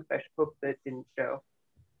history? Oops, I hope that didn't show.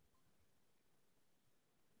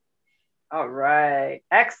 All right,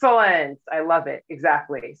 excellent. I love it,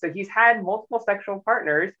 exactly. So he's had multiple sexual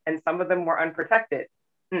partners and some of them were unprotected.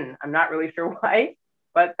 I'm not really sure why,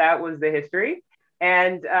 but that was the history.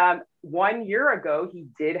 And 1 year ago, he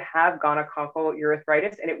did have gonococcal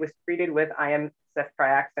urethritis and it was treated with IM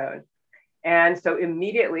ceftriaxone. And so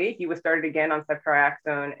immediately he was started again on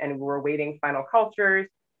ceftriaxone and we're waiting final cultures.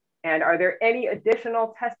 And are there any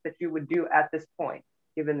additional tests that you would do at this point,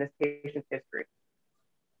 given this patient's history?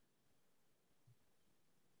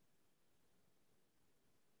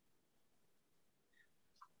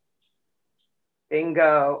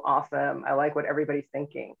 Bingo, awesome. I like what everybody's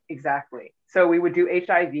thinking, exactly. So we would do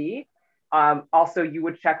HIV. Also, you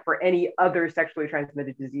would check for any other sexually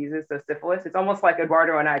transmitted diseases, so syphilis. It's almost like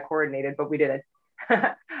Eduardo and I coordinated, but we didn't.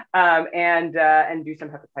 And do some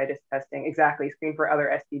hepatitis testing, exactly, screen for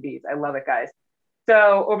other STDs. I love it, guys.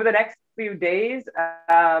 So over the next few days,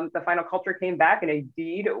 the final culture came back and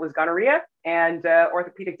indeed it was gonorrhea, and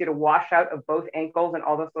orthopedic did a washout of both ankles and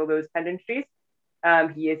also those tendon sheaths.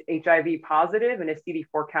 He is HIV positive and his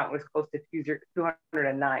CD4 count was close to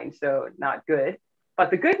 209, so not good.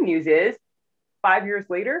 But the good news is 5 years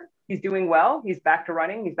later, he's doing well. He's back to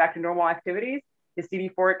running. He's back to normal activities. His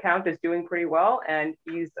CD4 count is doing pretty well and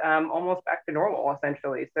he's almost back to normal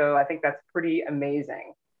essentially. So I think that's pretty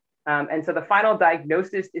amazing. And so the final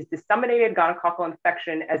diagnosis is disseminated gonococcal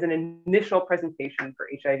infection as an initial presentation for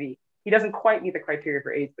HIV. He doesn't quite meet the criteria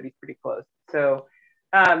for AIDS, but he's pretty close. So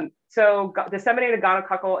disseminated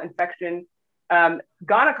gonococcal infection.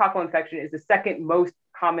 Gonococcal infection is the second most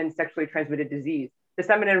common sexually transmitted disease.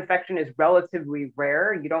 Disseminated infection is relatively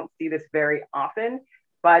rare. You don't see this very often,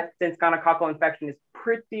 but since gonococcal infection is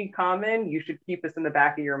pretty common, you should keep this in the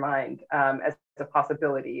back of your mind as a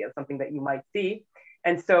possibility of something that you might see.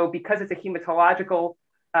 And so because it's a hematological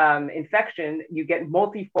infection, you get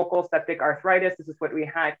multifocal septic arthritis. This is what we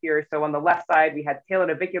had here. So on the left side, we had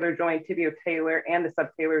talonavicular joint, tibiotalar, and the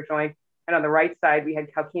subtalar joint. And on the right side, we had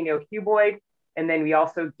calcaneocuboid. And then we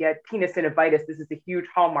also get tenosynovitis. This is a huge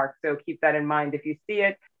hallmark, so keep that in mind if you see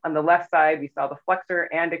it. On the left side, we saw the flexor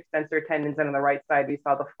and extensor tendons, and on the right side, we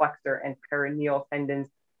saw the flexor and perineal tendons,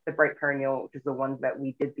 the bright perineal, which is the ones that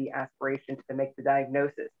we did the aspiration to make the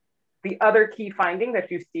diagnosis. The other key finding that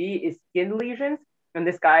you see is skin lesions, and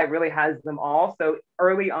this guy really has them all. So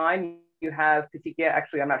early on, you have petechia.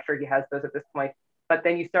 Actually, I'm not sure he has those at this point, but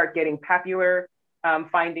then you start getting papular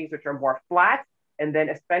findings, which are more flat. and then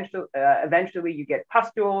eventually you get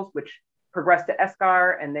pustules, which progress to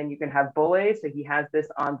eschar, and then you can have bullae. So he has this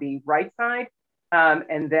on the right side,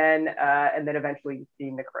 and then eventually you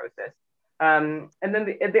see necrosis. And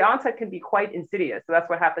then the onset can be quite insidious. So that's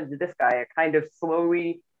what happened to this guy. It kind of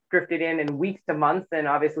slowly drifted in weeks to months, and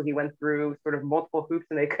obviously he went through sort of multiple hoops,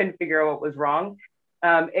 and they couldn't figure out what was wrong.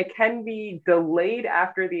 It can be delayed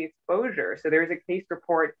after the exposure. So there's a case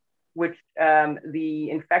report which the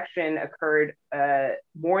infection occurred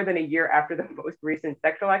more than a year after the most recent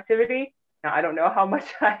sexual activity. Now, I don't know how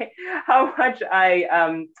much I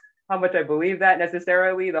believe that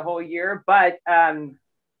necessarily the whole year, but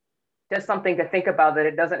just something to think about, that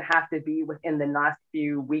it doesn't have to be within the last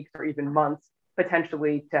few weeks or even months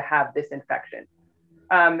potentially to have this infection.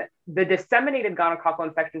 The disseminated gonococcal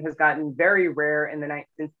infection has gotten very rare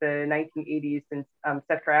since the 1980s, since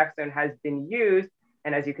ceftriaxone has been used.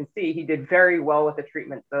 And as you can see, he did very well with the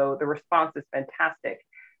treatment. So the response is fantastic.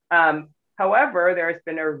 However, there has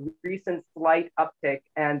been a recent slight uptick,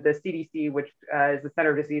 and the CDC, which is the Center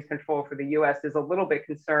of Disease Control for the US, is a little bit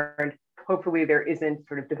concerned. Hopefully there isn't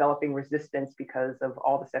sort of developing resistance because of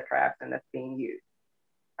all the ceftriaxone that's being used.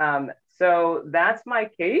 So that's my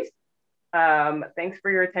case. Thanks for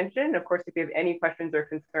your attention. Of course, if you have any questions or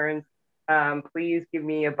concerns, please give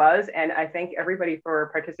me a buzz. And I thank everybody for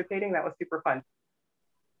participating. That was super fun.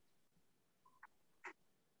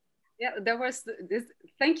 Yeah, there was this.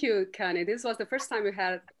 Thank you, Connie. This was the first time we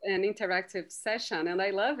had an interactive session, and I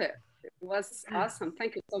love it. It was awesome.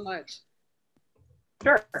 Thank you so much.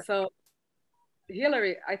 Sure. So,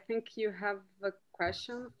 Hillary, I think you have a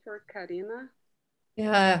question for Karina.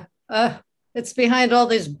 Yeah, it's behind all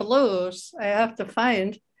these blues. I have to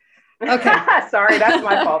find. Okay. Sorry, that's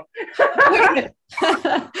my fault.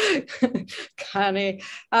 Connie.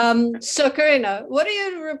 So Karina, what do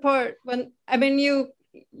you report when, I mean,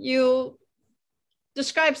 you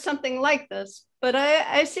describe something like this, but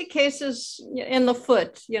I see cases in the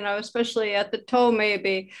foot, especially at the toe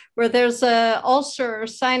maybe, where there's a ulcer or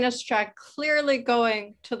sinus tract clearly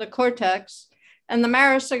going to the cortex and the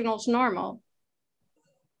marrow signal's normal.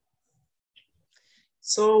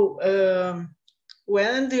 So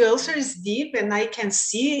when the ulcer is deep and I can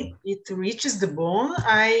see it reaches the bone,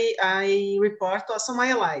 I report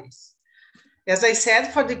osteomyelitis. As I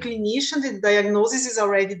said, for the clinician, the diagnosis is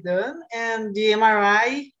already done, and the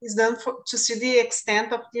MRI is done to see the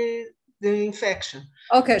extent of the infection.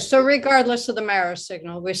 Okay, so regardless of the marrow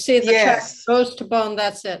signal, we see the tract goes to bone,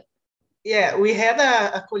 that's it. Yeah, we had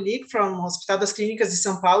a colleague from Hospital das Clínicas de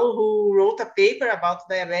São Paulo who wrote a paper about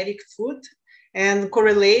diabetic foot and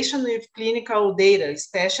correlation with clinical data,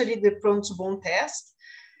 especially the prone to bone test.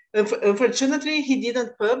 Unfortunately, he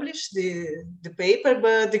didn't publish the paper,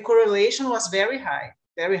 but the correlation was very high,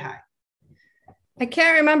 very high. I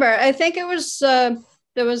can't remember. I think it was,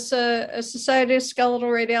 there was a Society of Skeletal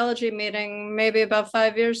Radiology meeting maybe about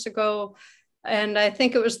 5 years ago. And I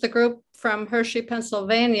think it was the group from Hershey,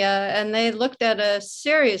 Pennsylvania, and they looked at a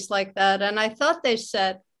series like that. And I thought they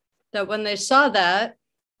said that when they saw that,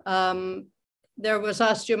 there was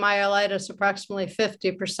osteomyelitis approximately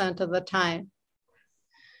 50% of the time.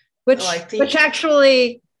 Which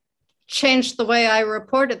actually changed the way I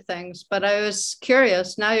reported things, but I was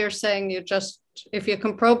curious. Now you're saying if you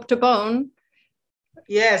can probe to bone.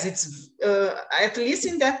 Yes, it's at least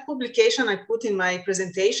in that publication I put in my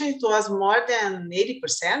presentation, it was more than 80%.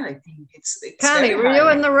 I think it's Connie, were you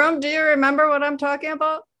in the room? Do you remember what I'm talking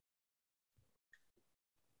about?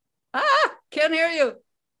 Can't hear you.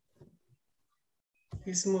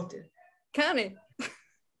 He's muted. Connie,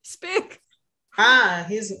 speak.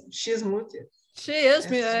 She's muted. She is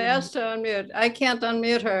muted. I asked her to unmute. I can't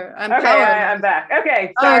unmute her. I'm back.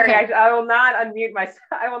 Okay, sorry. Okay. I will not unmute myself.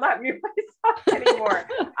 I will not mute myself anymore.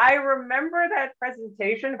 I remember that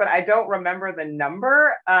presentation, but I don't remember the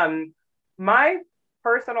number. My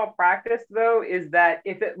personal practice, though, is that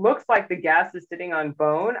if it looks like the gas is sitting on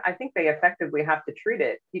bone, I think they effectively have to treat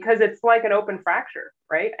it because it's like an open fracture,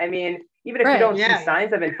 right? I mean, even if you don't see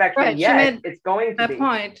signs of infection yet, it's going to be.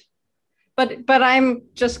 Point. But I'm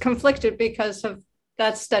just conflicted because of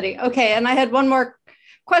that study. Okay, and I had one more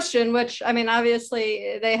question, which, I mean,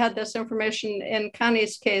 obviously they had this information in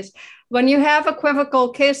Connie's case. When you have equivocal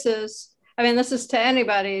cases, I mean, this is to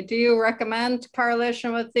anybody, do you recommend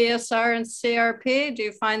correlation with ESR and CRP? Do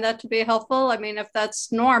you find that to be helpful? I mean, if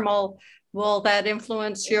that's normal, will that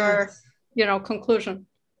influence your, conclusion?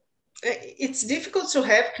 It's difficult to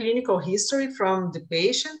have clinical history from the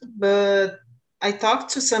patient, but I talked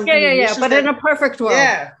to some clinicians. But in a perfect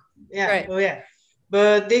world.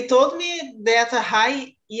 But they told me that a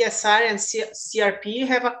high ESR and CRP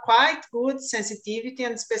have a quite good sensitivity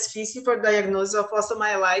and specificity for diagnosis of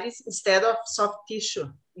osteomyelitis instead of soft tissue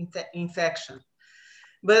infection.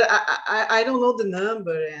 But I don't know the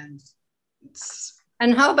number,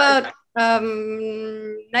 and how about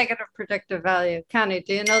negative predictive value? Connie,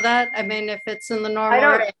 do you know that? I mean, if it's in the normal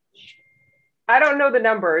range. I don't know the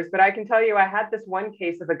numbers, but I can tell you I had this one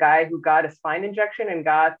case of a guy who got a spine injection and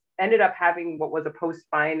ended up having what was a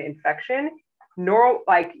post-spine infection.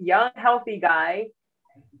 Like young, healthy guy,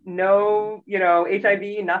 no,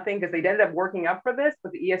 HIV, nothing, because they ended up working up for this,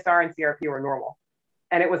 but the ESR and CRP were normal,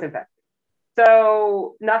 and it was infected.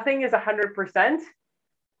 So nothing is 100%.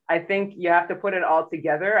 I think you have to put it all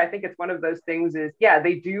together. I think it's one of those things is, yeah,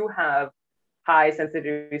 they do have high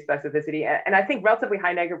sensitivity specificity, and I think relatively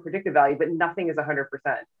high negative predictive value, but nothing is 100%.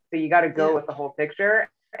 So you got to go with the whole picture.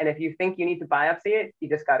 And if you think you need to biopsy it, you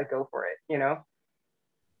just got to go for it,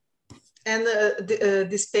 And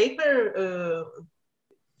this paper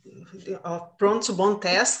of prone to bone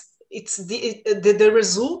test, it's the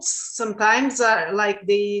results sometimes are like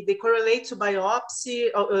they correlate to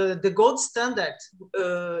biopsy. The gold standard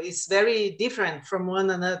is very different from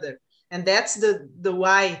one another, and that's the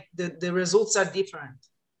why the results are different,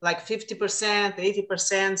 like 50%,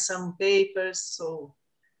 80%, some papers. So,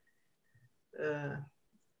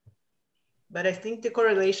 but I think the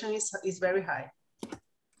correlation is very high.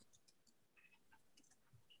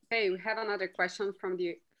 Okay, we have another question from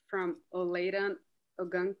Oladen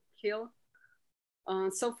Ogankil.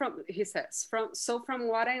 He says, from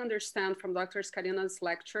what I understand from Dr. Scarina's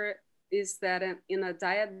lecture is that in a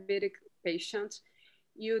diabetic patient,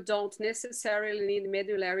 you don't necessarily need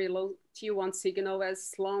medullary low T1 signal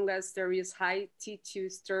as long as there is high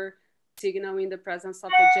T2 stir signal in the presence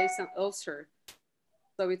of adjacent ulcer.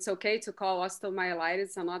 So it's okay to call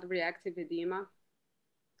osteomyelitis and not reactive edema?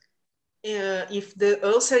 If the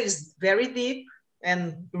ulcer is very deep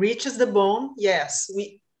and reaches the bone, yes.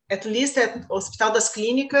 We, at least at Hospital das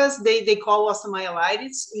Clínicas, they call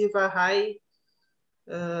osteomyelitis with a high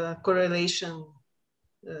correlation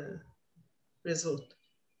result.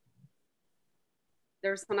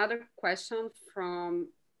 There's another question from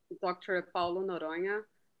Dr. Paulo Noronha.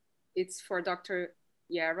 It's for Dr.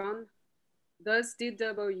 Yaron. Does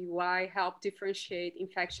DWI help differentiate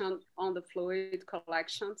infection on the fluid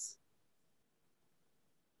collections?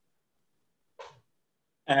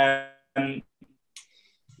 Yeah,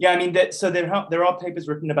 I mean, so there are papers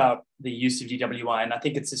written about the use of DWI, and I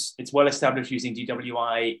think it's well established using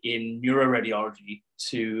DWI in neuroradiology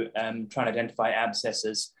to try and identify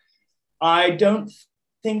abscesses. I don't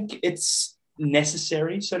think it's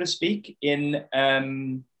necessary, so to speak, in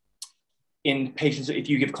patients if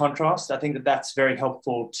you give contrast. I think that's very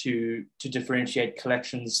helpful to differentiate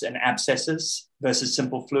collections and abscesses versus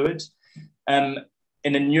simple fluid.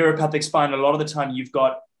 In a neuropathic spine, a lot of the time you've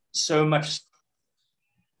got so much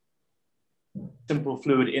simple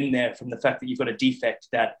fluid in there from the fact that you've got a defect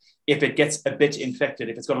that if it gets a bit infected,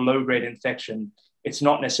 if it's got a low-grade infection, it's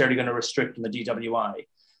not necessarily going to restrict on the DWI.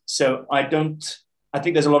 So I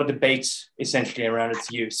think there's a lot of debate essentially around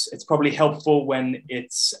its use. It's probably helpful when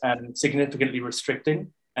it's significantly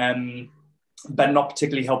restricting, but not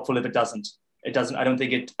particularly helpful if it doesn't.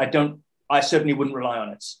 I certainly wouldn't rely on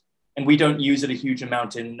it. And we don't use it a huge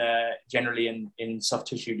amount generally in soft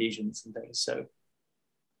tissue lesions and things. So.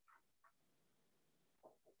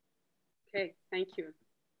 Okay, thank you.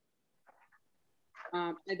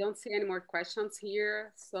 I don't see any more questions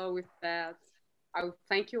here. So with that, I will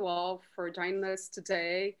thank you all for joining us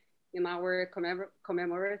today in our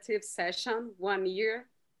commemorative session, 1 year.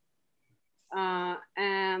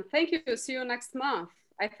 And thank you. See you next month.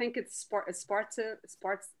 I think it's sports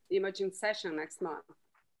imaging session next month.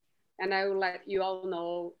 And I will let you all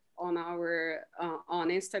know on our on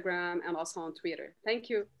Instagram and also on Twitter. Thank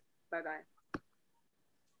you. Bye-bye.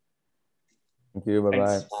 Thank you.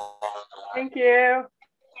 Bye-bye. Thank you.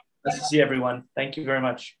 Nice to see everyone. Thank you very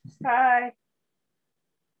much. Bye.